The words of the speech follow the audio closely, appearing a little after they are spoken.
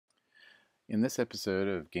In this episode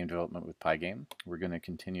of Game Development with Pygame, we're going to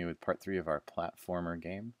continue with part 3 of our platformer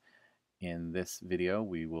game. In this video,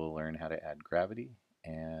 we will learn how to add gravity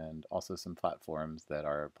and also some platforms that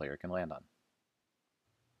our player can land on.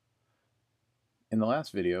 In the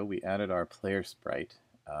last video, we added our player sprite,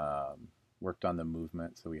 worked on the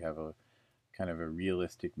movement, so we have a kind of a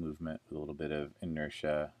realistic movement with a little bit of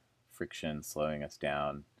inertia, friction slowing us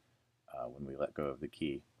down when we let go of the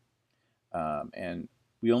key. And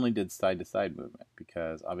we only did side-to-side movement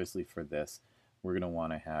because obviously for this we're going to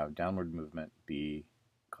want to have downward movement be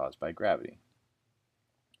caused by gravity.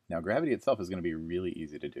 Now gravity itself is going to be really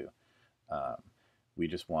easy to do. We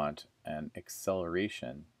just want an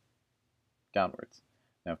acceleration downwards.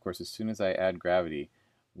 Now of course as soon as I add gravity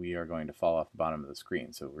we are going to fall off the bottom of the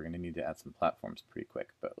screen, so we're going to need to add some platforms pretty quick.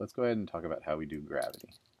 But let's go ahead and talk about how we do gravity.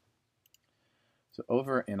 So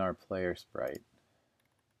over in our player sprite,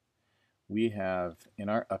 we have in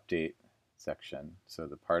our update section, so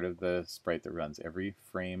the part of the sprite that runs every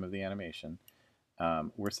frame of the animation,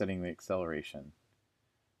 we're setting the acceleration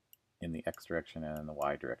in the x direction and in the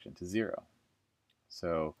y direction to 0.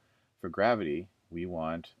 So for gravity, we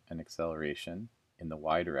want an acceleration in the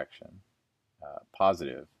y direction,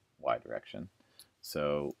 positive y direction.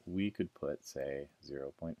 So we could put, say,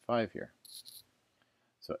 0.5 here.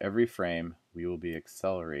 So every frame we will be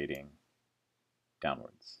accelerating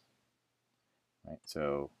downwards. Right?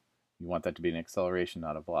 So you want that to be an acceleration,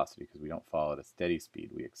 not a velocity, because we don't fall at a steady speed,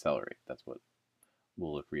 we accelerate. That's what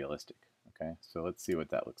will look realistic. Okay, so let's see what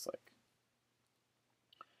that looks like.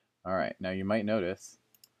 All right, now you might notice,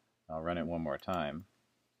 I'll run it one more time,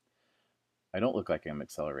 I don't look like I'm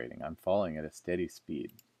accelerating. I'm falling at a steady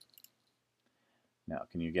speed. Now,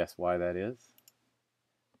 can you guess why that is?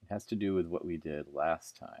 It has to do with what we did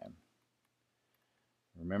last time.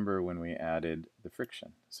 Remember when we added the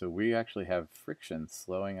friction. So we actually have friction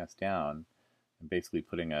slowing us down and basically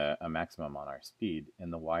putting a maximum on our speed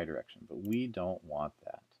in the y direction. But we don't want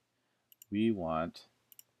that. We want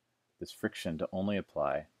this friction to only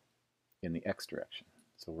apply in the x direction.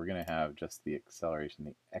 So we're going to have just the acceleration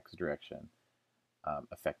in the x direction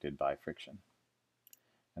affected by friction.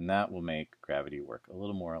 And that will make gravity work a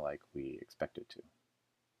little more like we expect it to.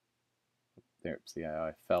 There, see how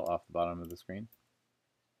I fell off the bottom of the screen?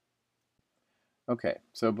 Okay,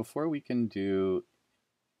 so before we can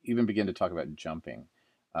even begin to talk about jumping,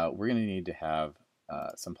 we're going to need to have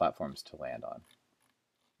some platforms to land on.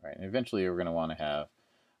 Right? And eventually we're going to want to have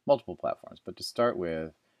multiple platforms, but to start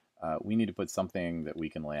with, we need to put something that we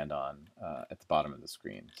can land on at the bottom of the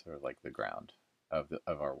screen, sort of like the ground of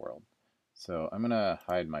our world. So I'm going to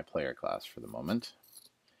hide my player class for the moment,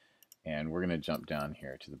 and we're going to jump down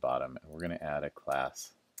here to the bottom, and we're going to add a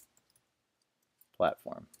class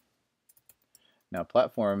platform. Now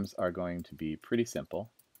platforms are going to be pretty simple,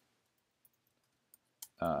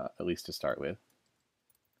 at least to start with,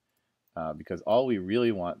 because all we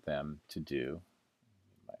really want them to do,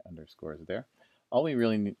 my underscores there, all we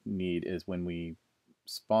really need is when we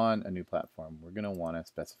spawn a new platform, we're going to want to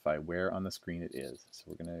specify where on the screen it is. So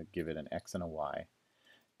we're going to give it an x and a y,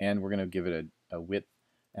 and we're going to give it a width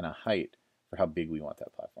and a height for how big we want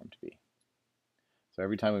that platform to be. So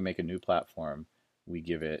every time we make a new platform, we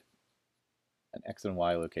give it an x and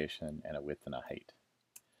y location and a width and a height.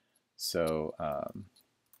 So,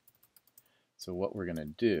 so what we're going to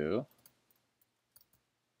do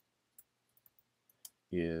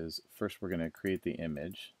is first we're going to create the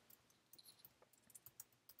image,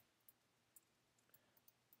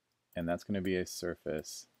 and that's going to be a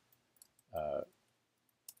surface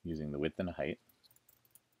using the width and height.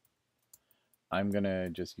 I'm going to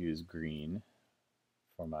just use green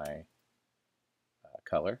for my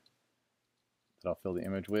color that I'll fill the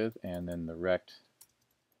image with, and then the rect,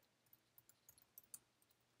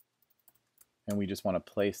 and we just want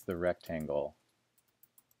to place the rectangle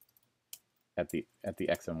at the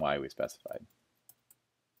x and y we specified.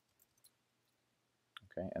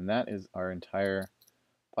 Okay, and that is our entire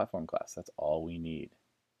platform class. That's all we need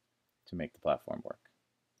to make the platform work.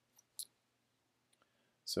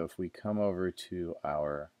 So if we come over to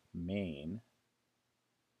our main,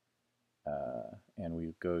 and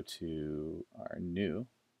we go to our new,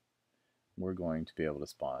 we're going to be able to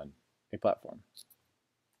spawn a platform.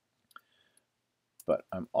 But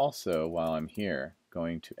I'm also, while I'm here,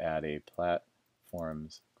 going to add a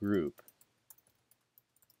platforms group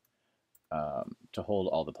to hold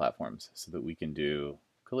all the platforms so that we can do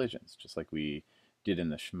collisions, just like we did in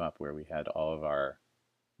the shmup where we had all of our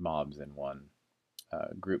mobs in one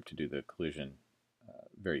group to do the collision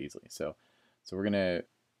very easily. So we're going to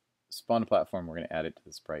spawn a platform, we're going to add it to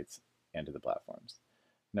the sprites and to the platforms.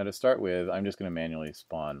 Now to start with, I'm just going to manually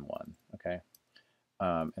spawn one. okay?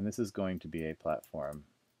 And this is going to be a platform,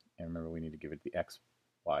 and remember we need to give it the x,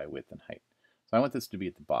 y, width, and height. So I want this to be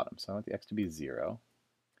at the bottom. So I want the x to be 0.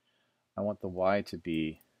 I want the y to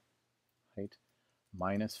be height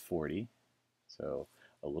minus 40, so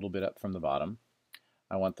a little bit up from the bottom.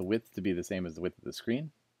 I want the width to be the same as the width of the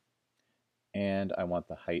screen, and I want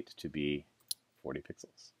the height to be 40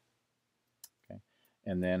 pixels. Okay,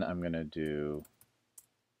 and then I'm going to do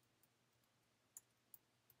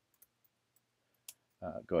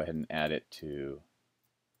go ahead and add it to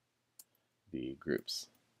the groups,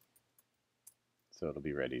 so it'll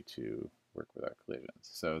be ready to work with our collisions.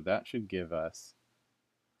 So that should give us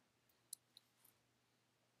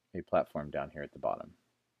a platform down here at the bottom,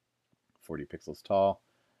 40 pixels tall,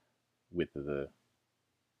 width of the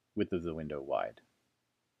window wide.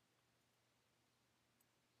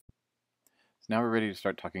 So now we're ready to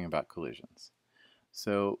start talking about collisions.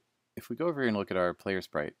 So if we go over here and look at our player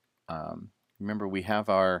sprite, remember we have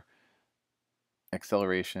our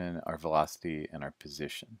acceleration, our velocity, and our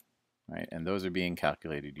position, right? And those are being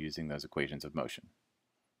calculated using those equations of motion.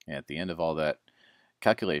 And at the end of all that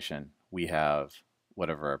calculation, we have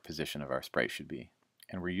whatever our position of our sprite should be.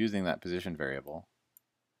 And we're using that position variable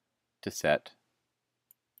to set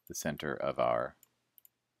the center of our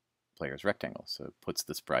player's rectangle. So it puts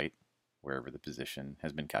the sprite wherever the position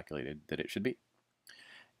has been calculated that it should be.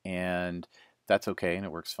 And that's okay and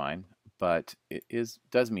it works fine, but it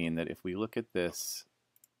does mean that if we look at this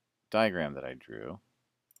diagram that I drew,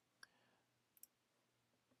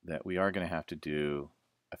 that we are going to have to do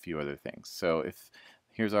a few other things. So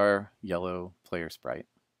here's our yellow player sprite,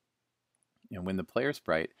 and when the player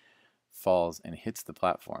sprite falls and hits the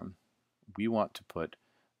platform, we want to put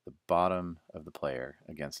the bottom of the player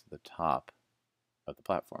against the top of the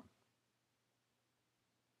platform.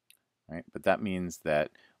 Right? But that means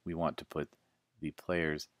that we want to put the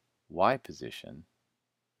player's Y position,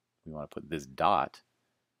 we want to put this dot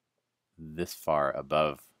this far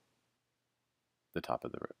above the top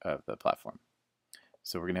of the platform.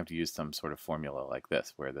 So we're going to have to use some sort of formula like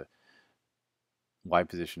this, where the Y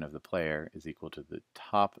position of the player is equal to the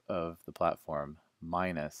top of the platform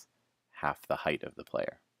minus half the height of the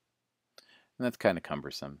player. And that's kind of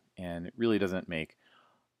cumbersome, and it really doesn't make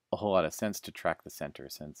a whole lot of sense to track the center,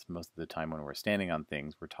 since most of the time when we're standing on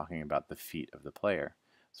things, we're talking about the feet of the player.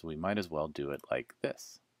 So we might as well do it like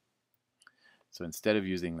this. So instead of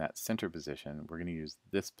using that center position, we're going to use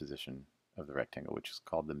this position of the rectangle, which is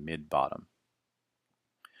called the mid-bottom.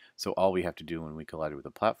 So all we have to do when we collide with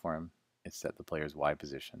a platform is set the player's Y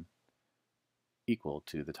position equal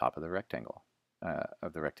to the top of the rectangle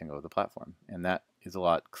of the platform. And that is a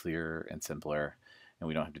lot clearer and simpler, and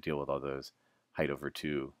we don't have to deal with all those height over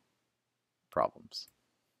 2 problems.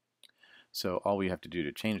 So all we have to do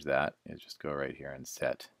to change that is just go right here and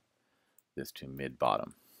set this to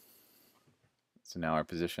mid-bottom. So now our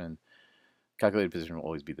position, calculated position, will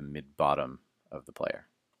always be the mid-bottom of the player.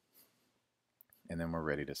 And then we're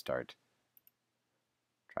ready to start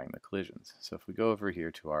trying the collisions. So if we go over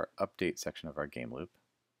here to our update section of our game loop,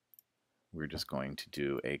 we're just going to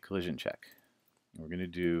do a collision check. We're going to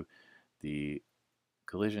do the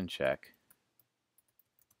collision check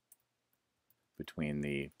between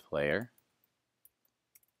the player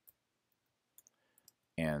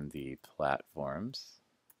and the platforms,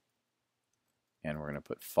 and we're going to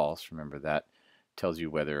put false. Remember, that tells you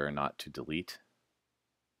whether or not to delete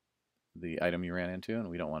the item you ran into, and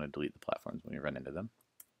we don't want to delete the platforms when we run into them.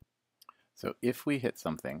 So if we hit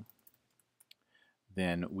something,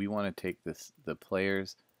 then we want to take the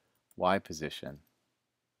player's Y position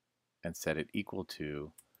and set it equal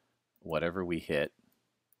to whatever we hit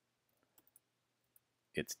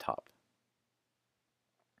its top.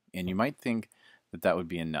 And you might think that that would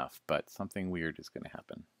be enough, but something weird is going to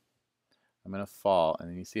happen. I'm going to fall, and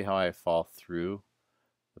then you see how I fall through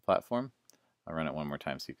the platform? I'll run it one more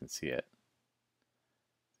time so you can see it.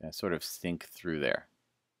 And I sort of sink through there.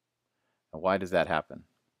 Now, why does that happen?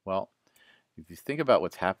 Well, if you think about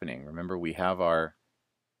what's happening, remember we have our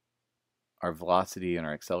velocity and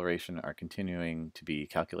our acceleration are continuing to be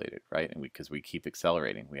calculated, right? And because we keep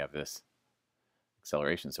accelerating, we have this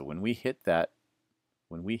acceleration. So when we hit that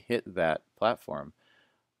platform,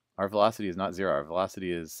 our velocity is not 0. Our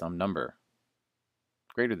velocity is some number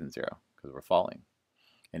greater than 0 because we're falling.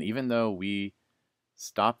 And even though we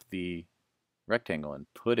stop the rectangle and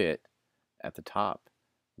put it at the top,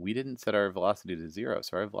 we didn't set our velocity to 0,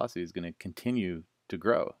 so our velocity is going to continue to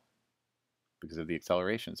grow because of the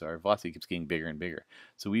acceleration. So our velocity keeps getting bigger and bigger.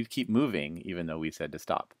 So we keep moving even though we said to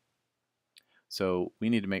stop. So we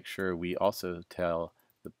need to make sure we also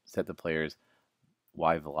set the player's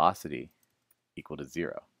Y velocity equal to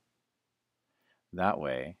 0. That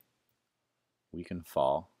way, we can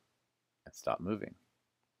fall and stop moving.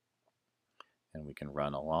 And we can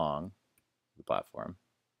run along the platform,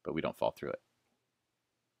 but we don't fall through it.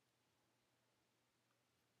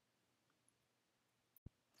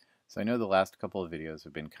 So I know the last couple of videos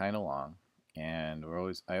have been kind of long, and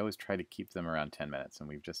I always try to keep them around 10 minutes, and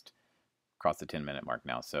we've just crossed the 10-minute mark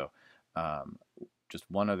now. So just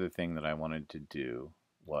one other thing that I wanted to do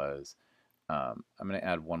was I'm going to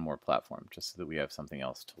add one more platform just so that we have something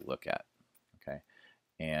else to look at. Okay,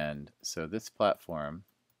 and so this platform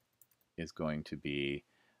is going to be,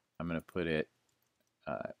 I'm going to put it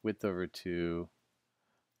width over 2,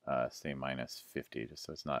 say minus 50, just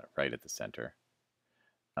so it's not right at the center.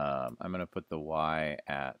 I'm going to put the y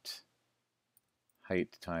at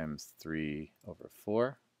height times 3 over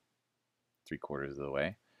 4, 3/4 of the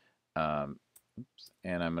way.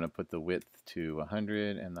 And I'm going to put the width to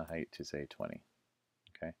 100 and the height to, say, 20.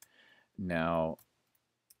 Okay. Now,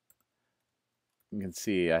 you can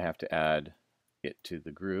see I have to add it to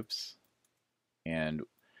the groups. And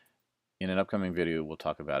in an upcoming video, we'll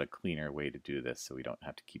talk about a cleaner way to do this so we don't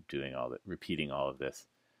have to keep doing repeating all of this.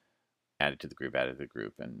 Add it to the group, add it to the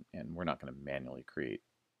group, and we're not going to manually create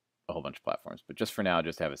a whole bunch of platforms. But just for now,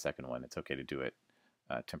 just have a second one. It's okay to do it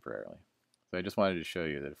temporarily. So I just wanted to show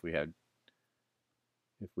you that if we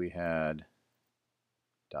had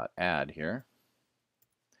dot add here,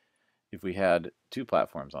 if we had 2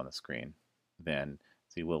 platforms on the screen, then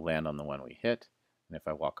see, we'll land on the one we hit, and if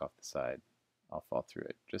I walk off the side, I'll fall through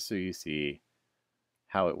it, just so you see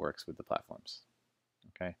how it works with the platforms.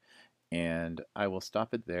 Okay, and I will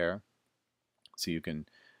stop it there so you can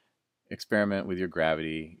experiment with your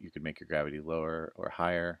gravity. You could make your gravity lower or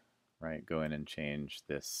higher, right? Go in and change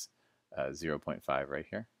this 0.5 right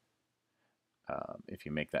here. If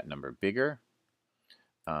you make that number bigger,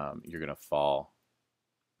 you're going to fall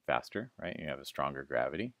faster, right? You have a stronger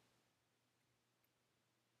gravity.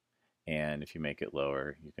 And if you make it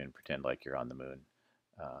lower, you can pretend like you're on the moon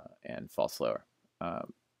and fall slower.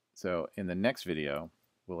 So in the next video,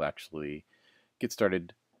 we'll actually get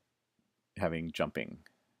started having jumping.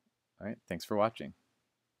 All right, thanks for watching.